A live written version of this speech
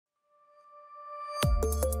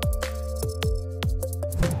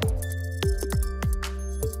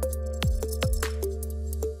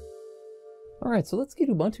Alright, so let's get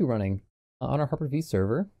Ubuntu running on our Hyper-V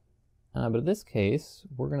server. But in this case,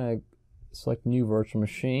 we're going to select new virtual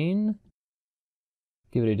machine,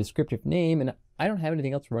 give it a descriptive name, and I don't have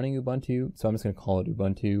anything else running Ubuntu, so I'm just going to call it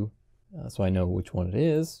Ubuntu so I know which one it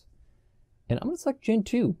is. And I'm going to select Gen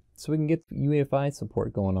 2 so we can get UEFI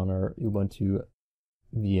support going on our Ubuntu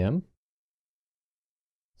VM.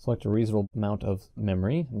 Select a reasonable amount of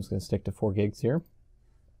memory. I'm just going to stick to 4 gigs here.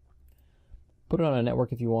 Put it on a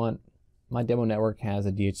network if you want. My demo network has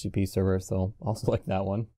a DHCP server, so I'll select that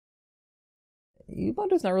one.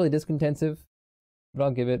 Ubuntu's not really disk intensive, but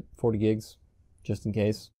I'll give it 40 gigs just in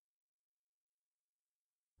case.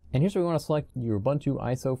 And here's where we want to select your Ubuntu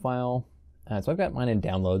ISO file. So I've got mine in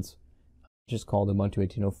downloads, just called Ubuntu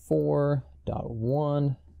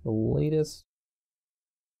 18.04.1, the latest.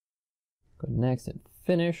 Go next and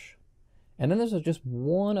finish. And then there's just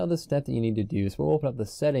one other step that you need to do. So we'll open up the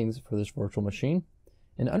settings for this virtual machine.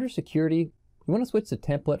 And under security, we want to switch the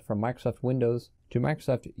template from Microsoft Windows to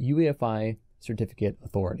Microsoft UEFI Certificate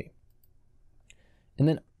Authority. And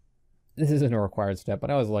then, this isn't a required step, but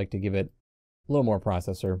I always like to give it a little more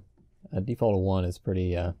processor. A default of 1 is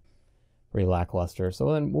pretty lackluster.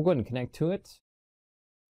 So then we'll go ahead and connect to it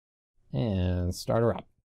and start her up.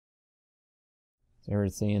 So here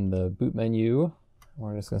it's seeing the boot menu.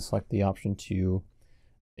 We're just going to select the option to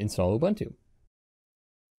install Ubuntu.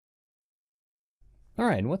 All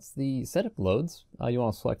right, and once the setup loads, you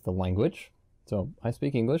want to select the language. So I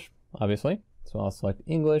speak English, obviously. So I'll select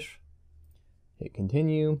English, hit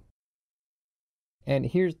continue. And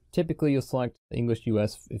here, typically you'll select English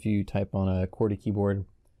US if you type on a QWERTY keyboard.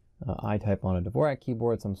 I type on a Dvorak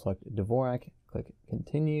keyboard, so I'm select Dvorak, click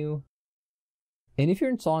continue. And if you're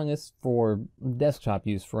installing this for desktop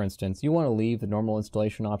use, for instance, you want to leave the normal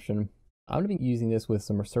installation option. I'm going to be using this with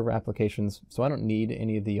some server applications, so I don't need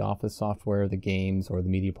any of the Office software, the games, or the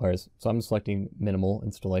media players. So I'm selecting minimal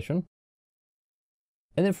installation.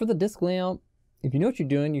 And then for the disk layout, if you know what you're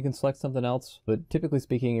doing, you can select something else. But typically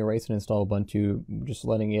speaking, erase and install Ubuntu, just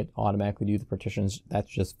letting it automatically do the partitions, that's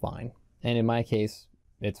just fine. And in my case,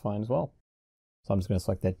 it's fine as well. So I'm just going to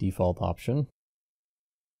select that default option.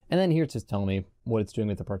 And then here it's just telling me what it's doing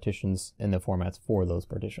with the partitions and the formats for those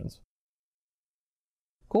partitions.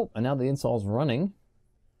 Cool, and now the install is running.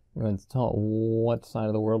 We're going to tell what side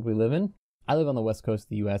of the world we live in. I live on the west coast of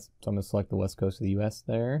the US, so I'm going to select the west coast of the US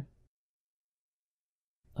there.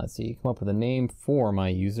 Let's see, come up with a name for my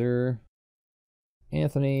user.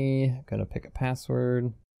 Anthony, going to pick a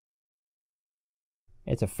password.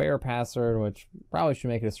 It's a fair password, which probably should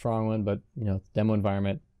make it a strong one, but you know, it's demo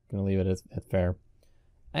environment, going to leave it at fair.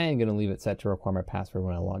 I'm going to leave it set to require my password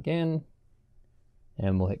when I log in.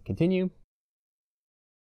 And we'll hit continue.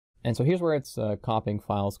 And so here's where it's copying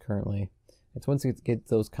files currently. It's once it gets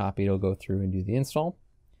those copied, it'll go through and do the install.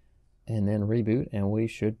 And then reboot, and we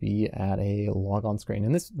should be at a logon screen.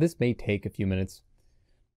 And this may take a few minutes,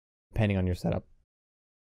 depending on your setup.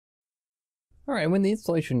 All right, when the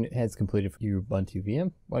installation has completed for your Ubuntu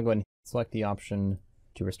VM, I'll go ahead and select the option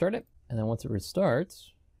to restart it. And then once it restarts,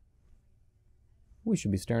 we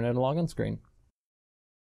should be staring at a logon screen.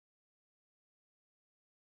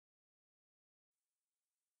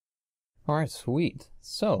 All right, sweet.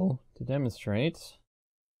 So to demonstrate,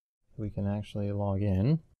 we can actually log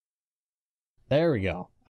in. There we go.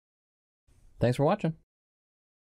 Thanks for watching.